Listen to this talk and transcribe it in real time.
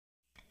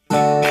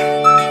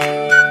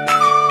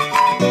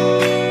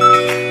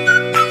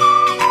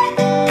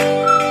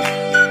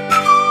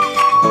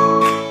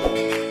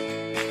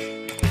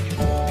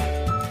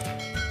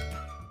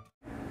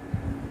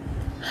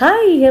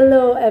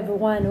Hello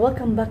everyone!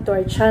 Welcome back to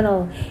our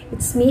channel.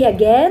 It's me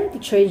again,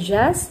 Teacher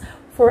Jazz,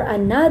 for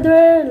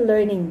another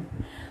learning.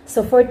 So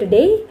for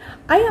today,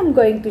 I am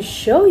going to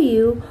show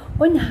you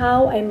on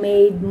how I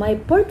made my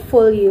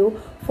portfolio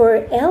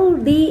for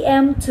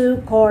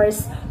LDM2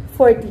 course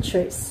for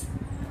teachers.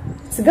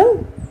 Let's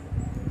go!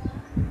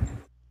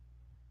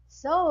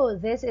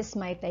 So this is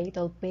my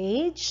title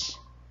page.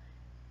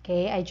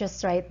 Okay, I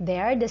just write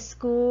there the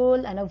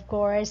school and of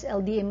course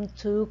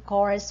LDM2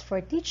 course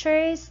for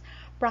teachers,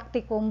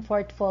 practicum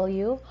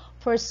portfolio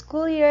for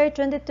school year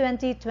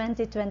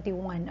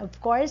 2020-2021. Of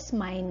course,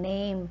 my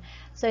name.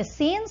 So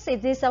since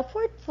it is a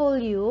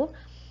portfolio,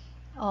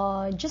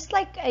 just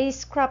like a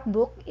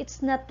scrapbook,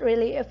 it's not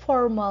really a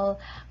formal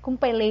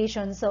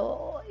compilation.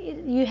 So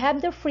you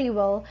have the free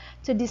will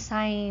to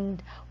design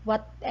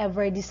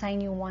whatever design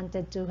you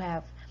wanted to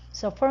have.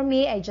 So for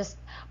me, I just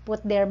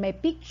put there my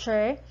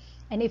picture.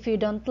 And if you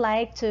don't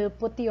like to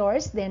put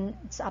yours, then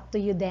it's up to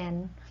you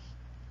then.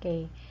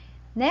 Okay.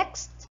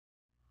 Next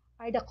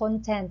are the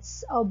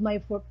contents of my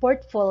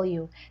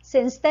portfolio. So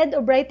instead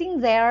of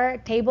writing there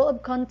table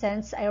of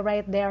contents, I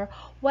write there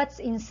what's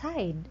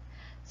inside.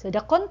 So the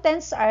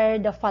contents are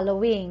the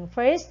following.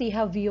 First, you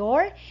have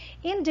your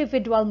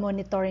individual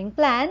monitoring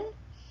plan.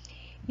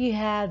 You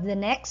have the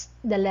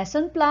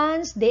lesson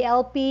plans,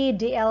 DLP,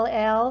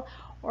 DLL,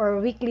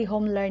 or weekly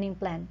home learning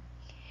plan.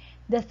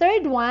 The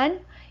third one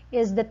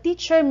is the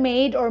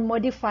teacher-made or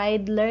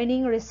modified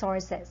learning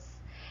resources.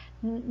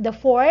 The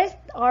fourth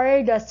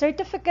are the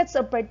certificates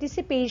of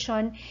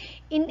participation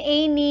in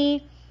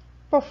any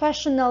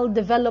professional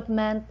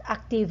development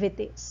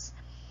activities.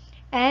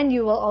 And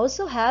you will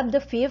also have the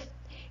fifth,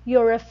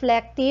 your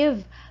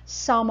reflective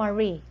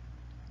summary.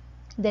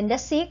 Then the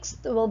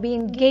sixth will be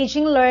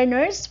engaging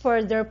learners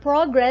for their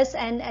progress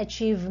and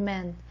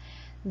achievement.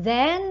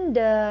 Then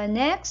the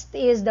next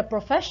is the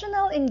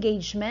professional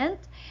engagement.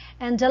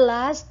 And the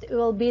last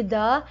will be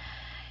the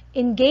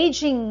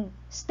engaging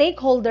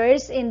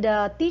stakeholders in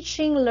the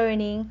teaching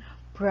learning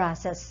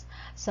process.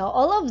 So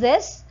all of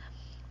this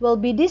will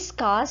be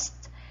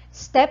discussed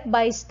step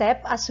by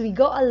step as we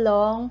go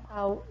along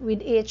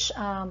with each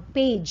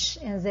page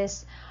in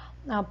this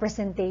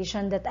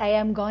presentation that I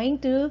am going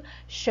to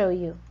show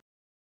you.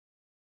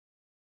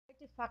 The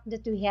artifact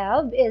that we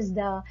have is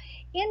the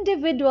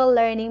individual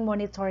learning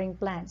monitoring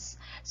plans.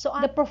 So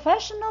the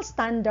professional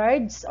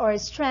standards or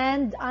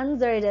strand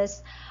under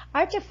this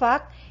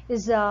artifact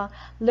is the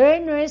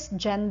learner's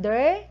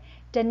gender,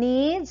 the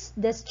needs,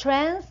 the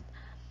strength,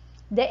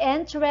 the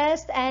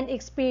interest, and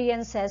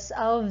experiences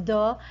of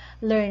the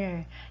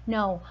learner.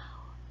 Now,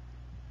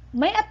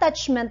 my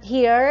attachment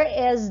here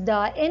is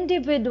the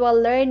individual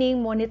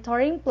learning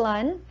monitoring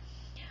plan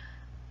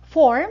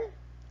form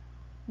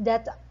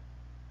that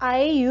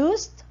I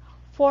used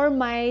for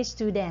my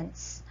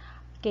students.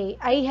 Okay,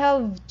 I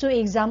have two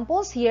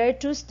examples here,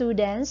 two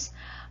students,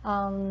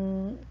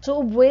 two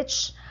of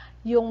which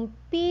yung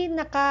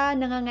pinaka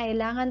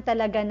nangangailangan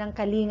talaga ng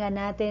kalinga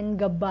natin,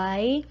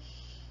 gabay,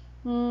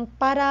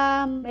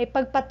 para may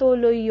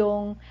pagpatuloy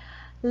yung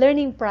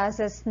learning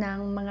process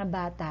ng mga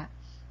bata.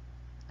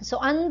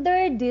 So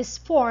under this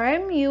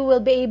form, you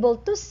will be able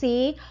to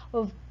see,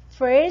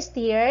 first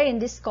here in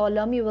this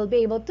column, you will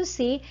be able to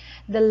see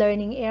the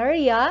learning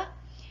area,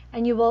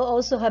 and you will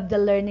also have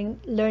the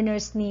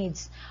learner's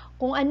needs.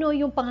 Kung ano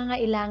yung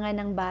pangangailangan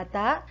ng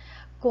bata,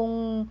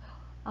 kung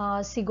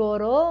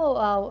siguro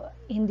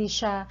hindi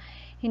siya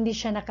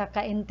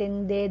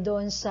nakakaintindi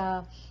doon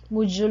sa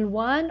module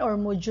 1 or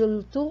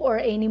module 2 or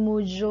any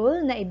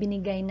module na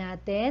ibinigay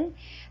natin,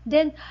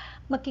 then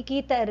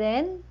makikita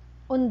rin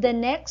on the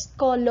next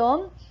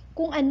column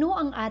kung ano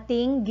ang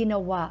ating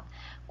ginawa.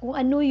 Kung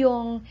ano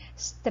yung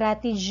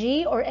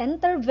strategy or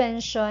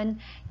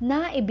intervention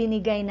na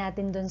ibinigay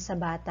natin dun sa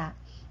bata.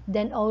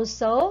 Then on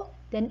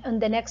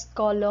the next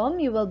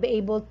column, you will be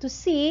able to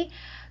see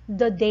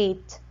the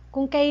date.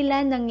 Kung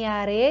kailan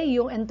nangyari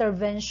yung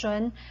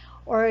intervention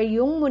or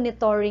yung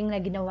monitoring na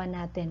ginawa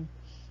natin.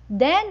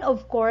 Then,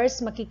 of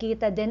course,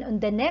 makikita din on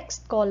the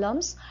next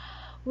columns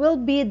will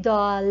be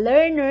the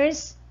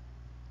learner's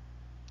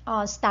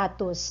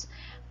status.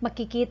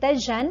 Makikita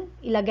dyan,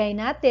 ilagay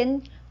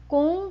natin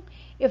kung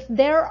if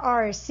there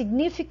are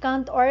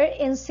significant or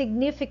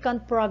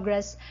insignificant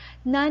progress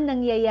na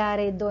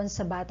nangyayari doon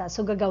sa bata.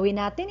 So, gagawin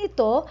natin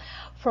ito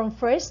from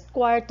first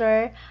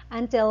quarter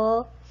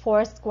until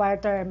fourth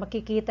quarter.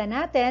 Makikita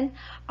natin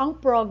ang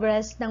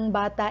progress ng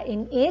bata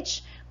in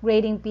each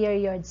grading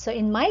period. So,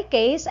 in my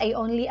case, I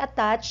only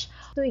attach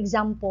two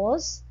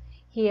examples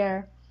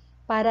here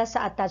para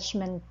sa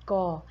attachment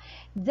ko.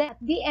 Then,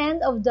 at the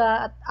end of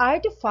the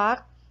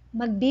artifact,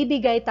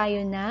 magbibigay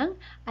tayo ng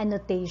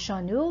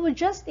annotation. We will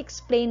just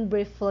explain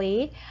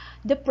briefly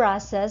the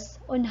process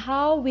on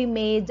how we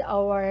made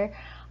our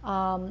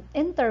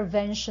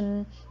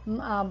intervention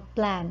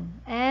plan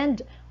and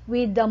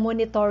with the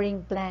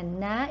monitoring plan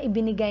na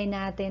ibinigay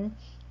natin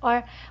or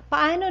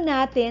paano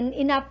natin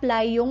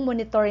in-apply yung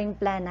monitoring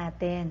plan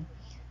natin.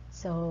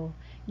 So,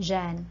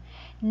 dyan.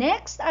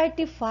 Next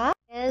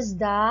artifact is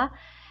the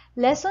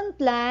lesson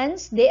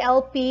plans,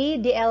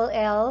 DLP,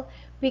 DLL,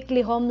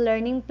 weekly home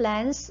learning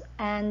plans,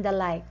 and the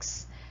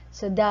likes.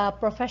 So the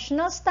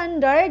professional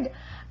standard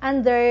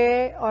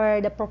under,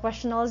 or the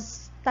professional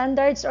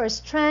standards or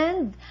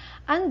strand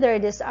under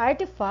this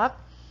artifact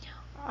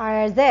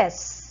are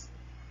this.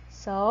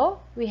 So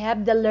we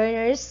have the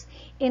learners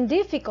in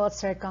difficult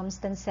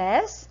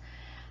circumstances,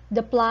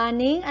 the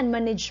planning and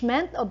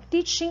management of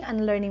teaching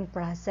and learning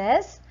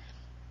process.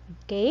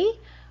 Okay,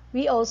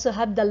 we also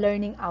have the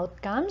learning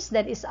outcomes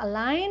that is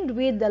aligned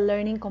with the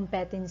learning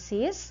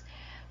competencies.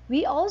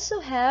 We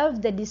also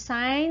have the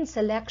design,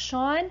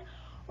 selection,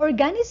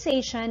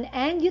 organization,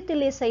 and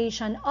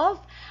utilization of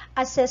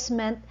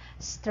assessment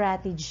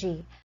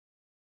strategy.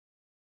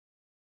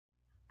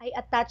 I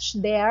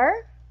attached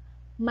there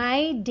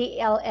my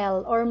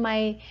DLL or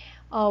my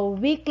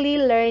weekly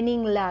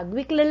learning log.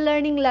 Weekly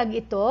learning log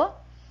ito,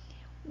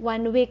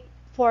 1 week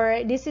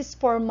for, this is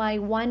for my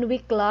 1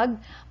 week log,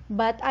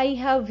 but I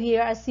have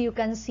here, as you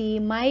can see,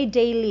 my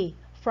daily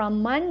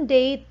from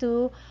Monday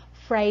to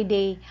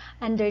Friday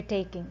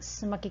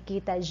undertakings.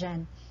 Makikita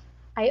dyan.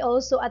 I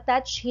also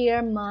attach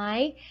here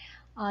my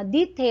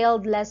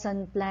detailed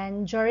lesson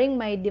plan during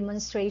my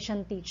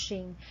demonstration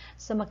teaching.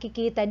 So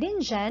makikita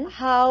din dyan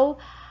how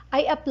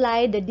I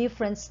apply the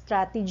different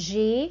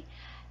strategy,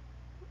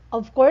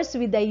 of course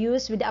with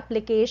the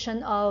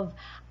application of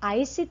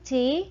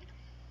ICT,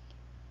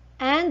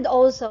 and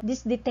also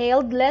this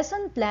detailed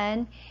lesson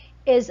plan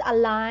is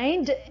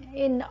aligned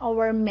in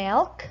our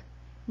MELC,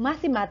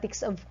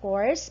 mathematics of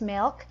course,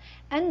 MELC,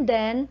 and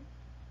then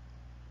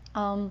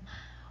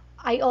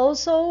I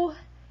also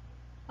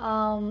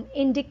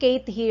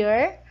indicate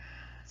here,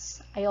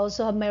 I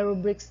also have my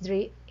rubrics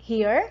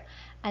here,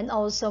 and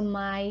also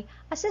my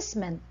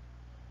assessment.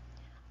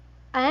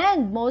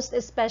 And most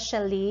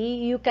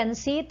especially, you can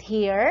see it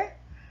here.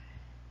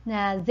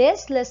 Now,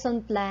 this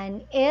lesson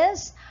plan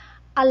is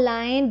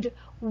aligned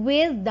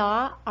with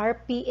the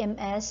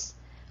RPMS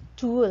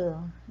tool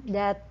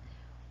that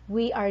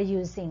we are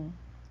using.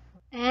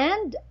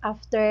 And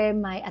after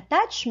my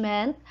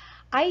attachment,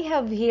 I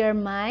have here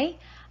my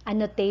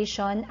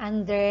annotation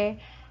under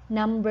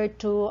number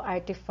 2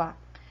 artifact.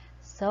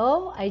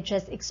 So I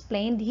just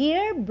explained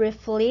here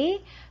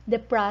briefly the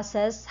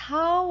process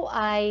how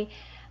I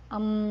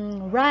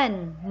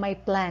run my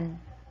plan.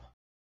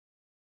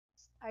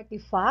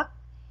 Artifact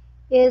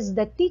is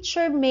the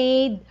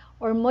teacher-made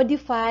or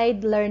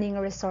modified learning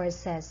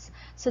resources.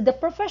 So the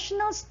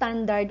professional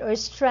standard or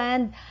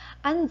strand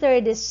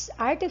under this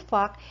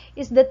artifact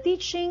is the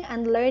teaching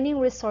and learning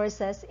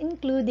resources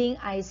including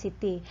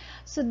ICT.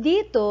 So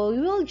dito,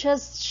 we will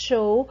just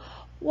show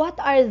what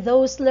are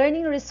those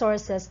learning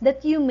resources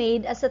that you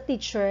made as a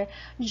teacher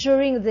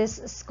during this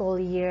school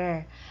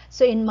year.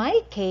 So in my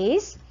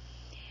case,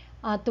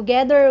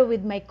 together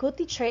with my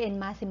co-teacher in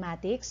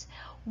mathematics,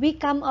 we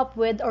come up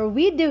with, or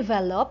we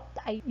developed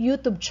a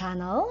YouTube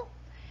channel.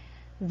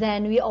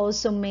 Then we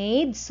also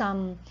made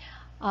some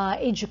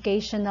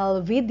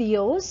educational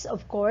videos,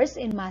 of course,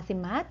 in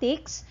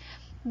mathematics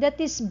that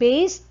is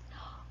based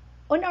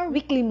on our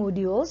weekly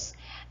modules,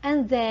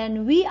 and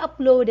then we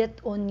upload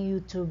it on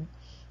YouTube.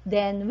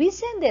 Then we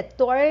send it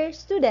to our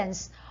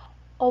students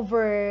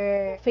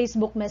over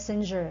Facebook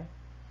Messenger.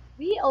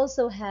 We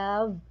also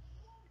have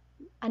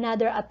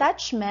another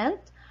attachment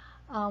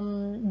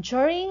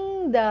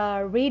during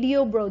the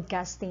radio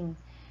broadcasting.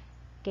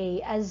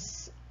 Okay,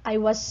 as I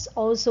was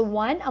also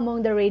one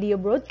among the radio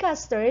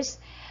broadcasters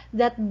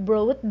that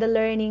brought the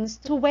learnings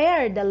to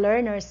where the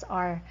learners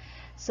are.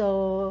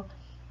 So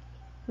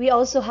we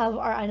also have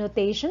our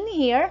annotation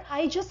here.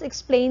 I just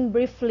explained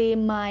briefly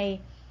my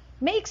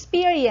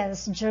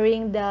experience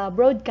during the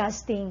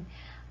broadcasting,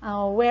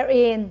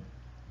 wherein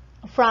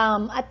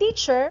from a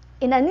teacher,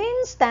 in an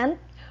instant,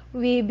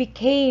 we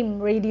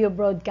became radio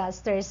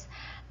broadcasters.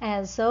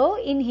 And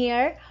so in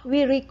here,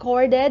 we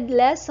recorded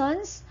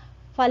lessons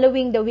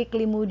following the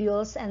weekly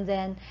modules and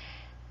then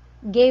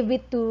gave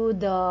it to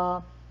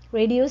the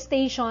radio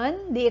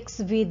station, the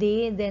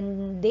XVD,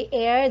 then they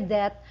aired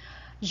that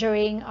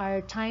during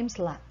our time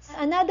slots.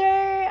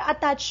 Another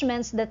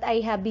attachments that I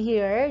have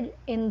here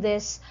in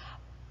this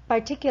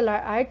particular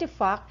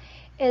artifact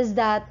is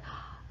that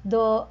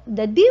the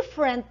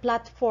different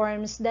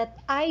platforms that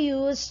I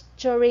use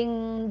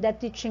during the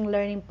teaching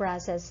learning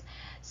process.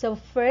 So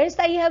first,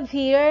 I have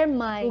here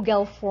my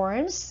Google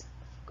Forms.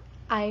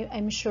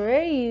 I'm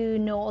sure you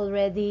know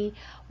already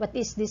what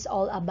is this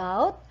all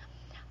about.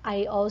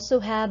 I also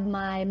have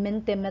my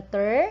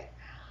Mentimeter.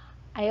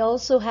 I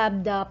also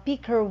have the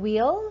picker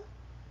wheel.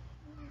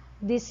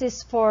 This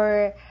is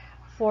for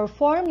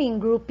forming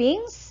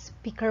groupings,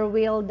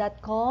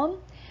 pickerwheel.com.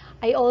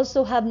 I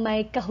also have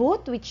my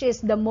Kahoot, which is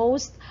the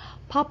most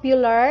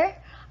popular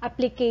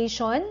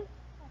application,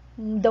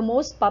 the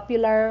most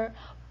popular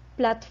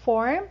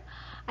platform.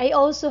 I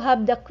also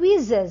have the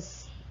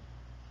quizzes.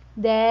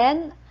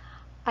 Then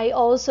I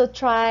also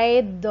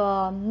tried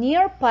the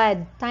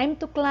Nearpod, Time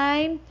to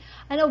Climb,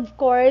 and of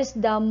course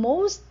the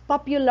most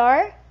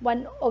popular,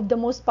 one of the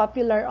most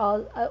popular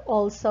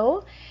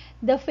also,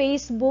 the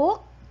Facebook,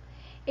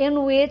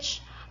 in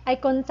which I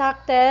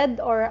contacted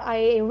or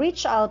I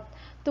reached out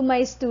to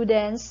my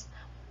students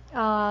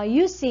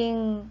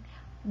using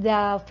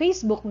the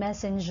Facebook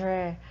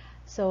Messenger.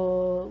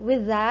 So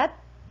with that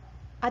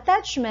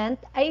attachment,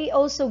 I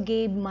also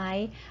gave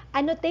my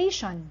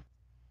annotation.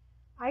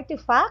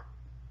 Artifact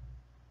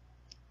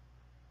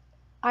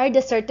are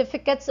the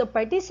certificates of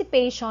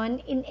participation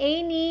in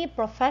any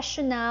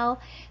professional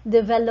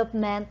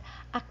development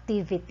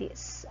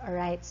activities. All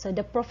right, so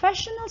the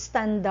professional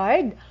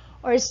standard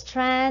or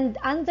strand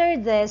under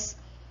this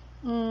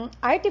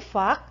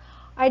artifact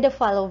are the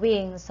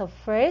following. So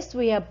first,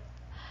 we have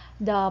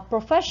the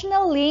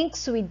professional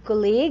links with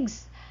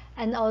colleagues,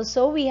 and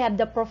also we have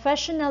the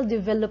professional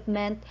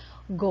development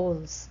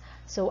goals.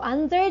 So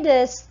under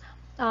this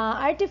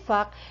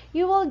artifact,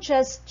 you will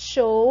just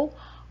show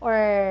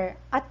or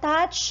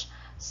attach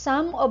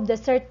some of the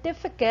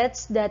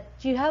certificates that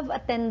you have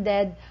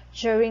attended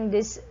during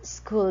this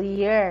school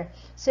year.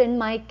 So in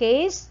my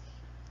case,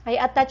 I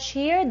attach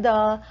here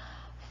the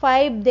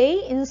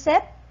 5-day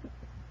inset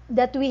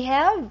that we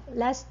have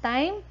last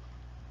time,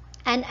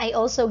 and I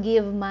also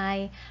give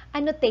my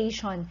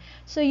annotation.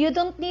 So you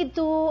don't need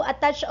to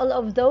attach all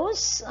of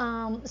those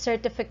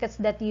certificates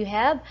that you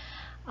have.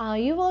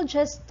 You will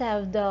just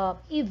have the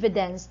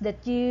evidence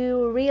that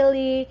you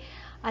really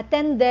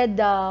attended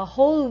the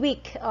whole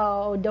week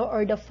or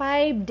the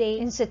 5-day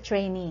inset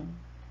training.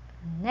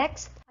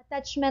 Next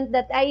attachment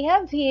that I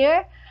have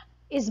here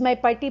is my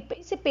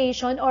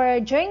participation, or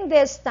during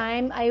this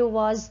time I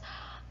was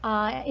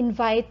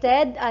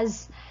invited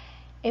as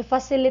a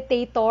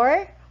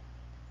facilitator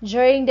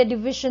during the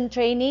division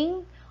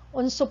training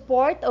on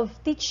support of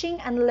teaching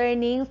and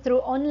learning through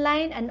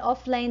online and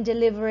offline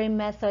delivery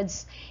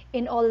methods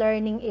in all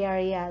learning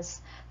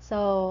areas.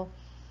 So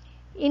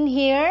in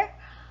here,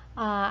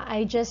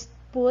 I just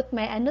put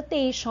my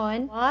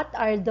annotation. What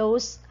are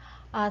those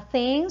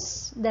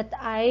things that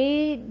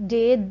I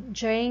did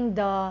during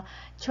the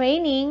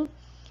training,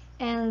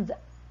 and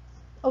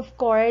of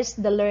course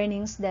the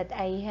learnings that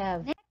I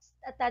have. Next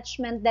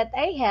attachment that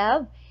I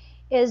have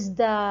is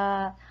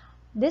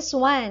this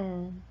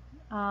one,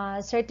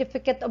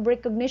 certificate of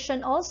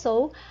recognition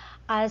also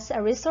as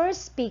a resource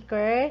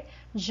speaker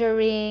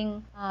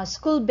during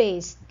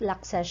school-based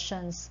LAC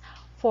sessions,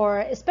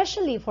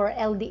 especially for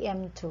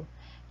LDM2.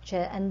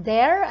 And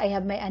there I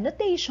have my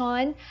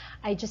annotation.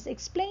 I just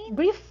explained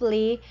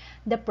briefly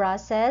the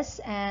process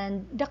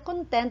and the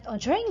content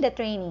during the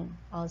training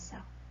also.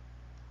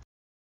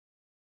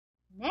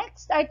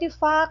 Next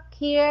artifact,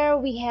 here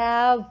we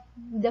have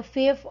the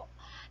fifth,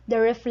 the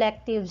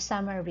reflective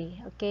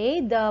summary.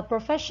 Okay, the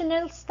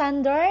professional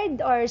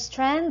standard or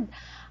strand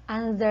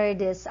under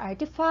this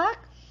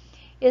artifact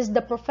is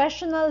the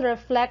professional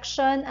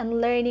reflection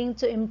and learning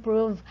to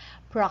improve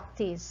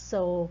practice.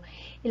 So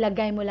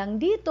ilagay mo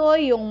lang dito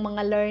yung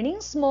mga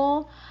learnings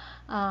mo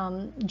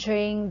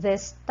during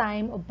this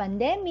time of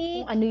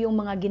pandemic, ano yung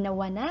mga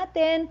ginawa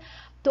natin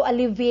to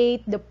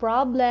alleviate the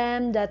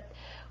problem that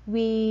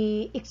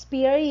we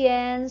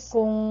experience,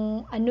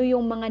 kung ano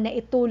yung mga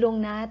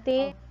naitulong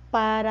natin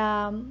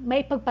para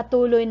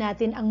maipagpatuloy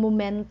natin ang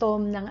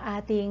momentum ng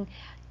ating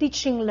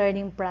teaching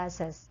learning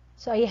process.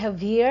 So I have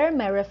here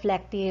my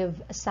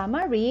reflective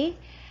summary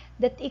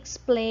that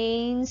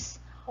explains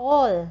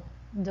all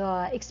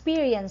the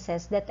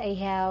experiences that I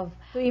have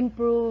to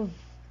improve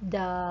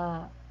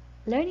the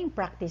learning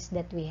practice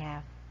that we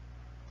have.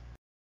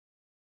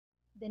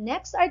 The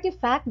next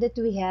artifact that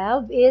we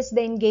have is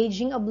the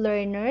engaging of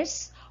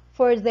learners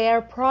for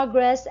their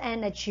progress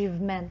and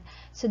achievement.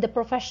 So the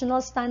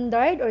professional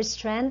standard or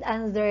strand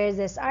under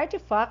this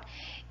artifact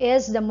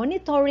is the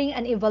monitoring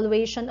and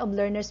evaluation of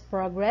learners'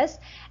 progress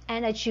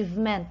and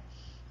achievement.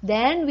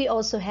 Then we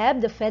also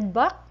have the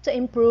feedback to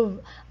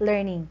improve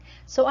learning.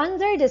 So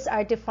under this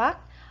artifact,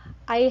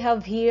 I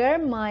have here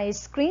my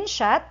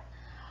screenshot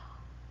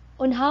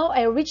on how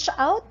I reach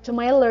out to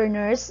my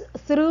learners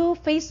through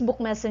Facebook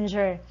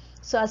Messenger.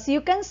 So as you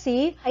can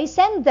see, I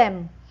send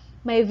them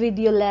my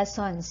video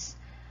lessons.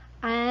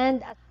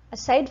 And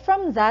aside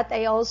from that,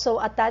 I also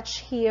attach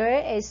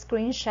here a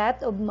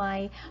screenshot of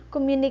my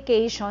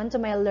communication to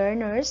my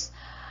learners,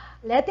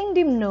 letting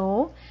them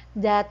know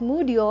that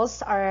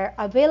modules are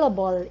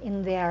available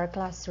in their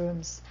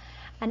classrooms.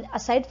 And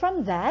aside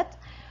from that,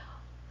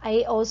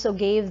 I also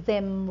gave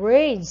them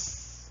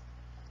words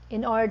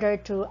in order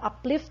to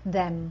uplift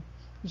them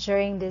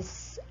during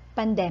this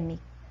pandemic.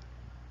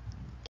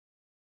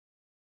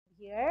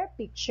 Here,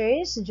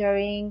 pictures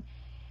during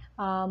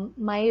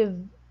my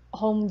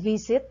home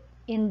visit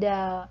in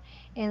the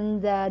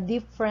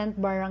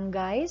different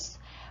barangays,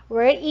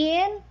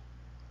 wherein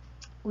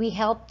we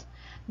helped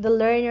the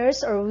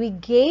learners, or we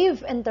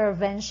gave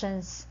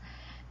interventions,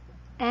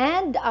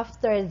 and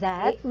after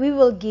that we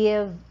will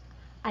give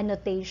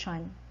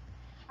annotation.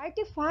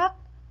 Artifact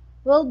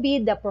will be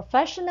the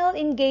professional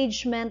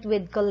engagement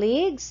with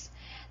colleagues.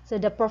 So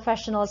the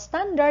professional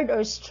standard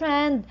or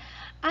strand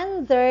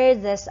under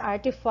this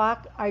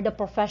artifact are the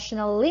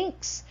professional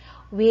links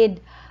with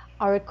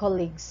our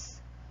colleagues,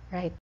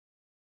 right?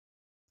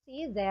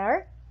 See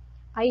there,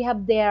 I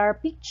have their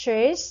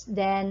pictures,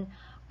 then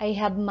I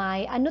have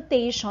my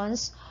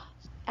annotations.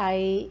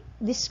 I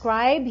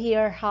describe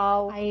here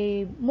how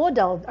I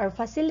modeled or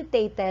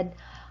facilitated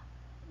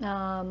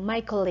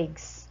my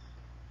colleagues.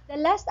 The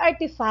last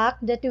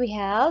artifact that we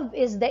have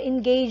is the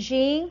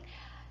engaging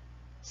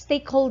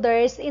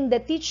stakeholders in the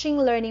teaching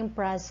learning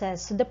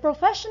process. So the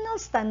professional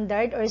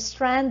standard or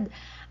strand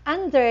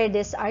under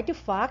this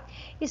artifact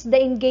is the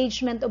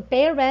engagement of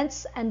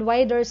parents and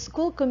wider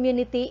school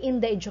community in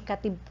the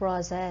educative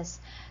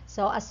process.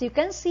 So as you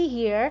can see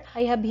here,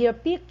 I have here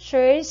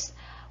pictures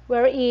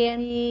wherein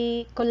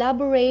we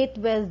collaborate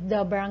with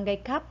the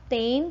barangay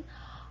captain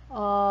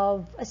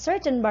of a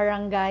certain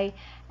barangay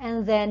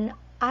and then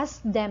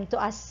ask them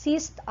to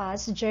assist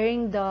us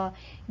during the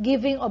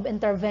giving of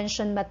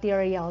intervention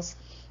materials.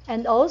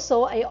 And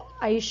also,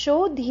 I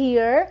showed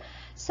here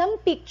some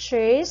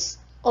pictures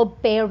of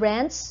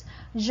parents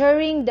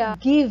during the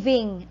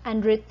giving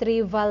and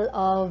retrieval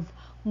of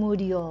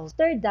modules.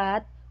 After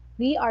that,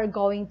 we are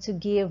going to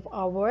give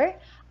our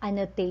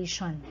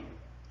annotation.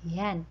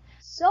 Yan.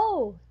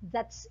 So,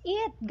 that's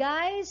it,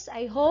 guys.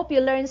 I hope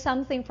you learned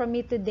something from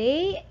me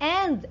today.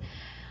 And,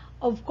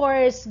 of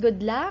course,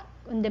 good luck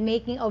on the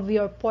making of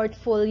your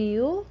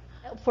portfolio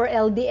for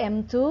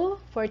LDM2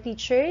 for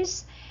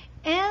teachers.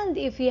 And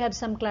if you have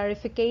some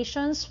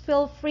clarifications,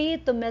 feel free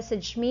to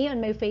message me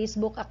on my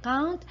Facebook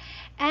account.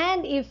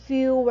 And if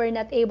you were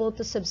not able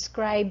to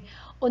subscribe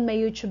on my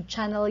YouTube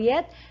channel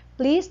yet,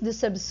 please do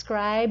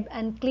subscribe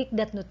and click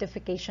that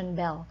notification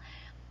bell.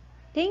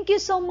 Thank you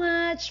so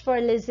much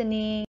for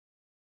listening.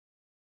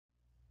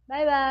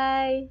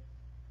 Bye-bye.